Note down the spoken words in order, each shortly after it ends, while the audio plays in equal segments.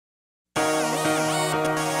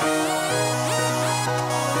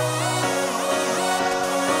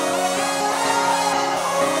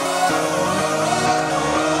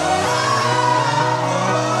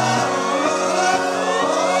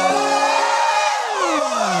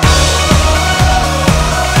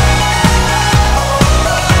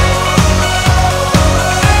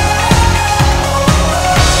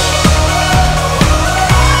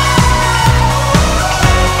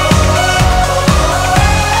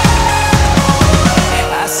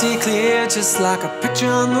just like a picture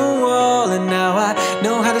on the wall. And now I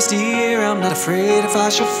know how to steer, I'm not afraid if I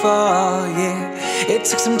should fall, yeah. It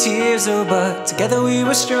took some tears, oh, but together we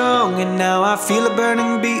were strong. And now I feel a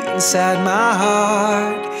burning beat inside my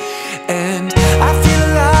heart. And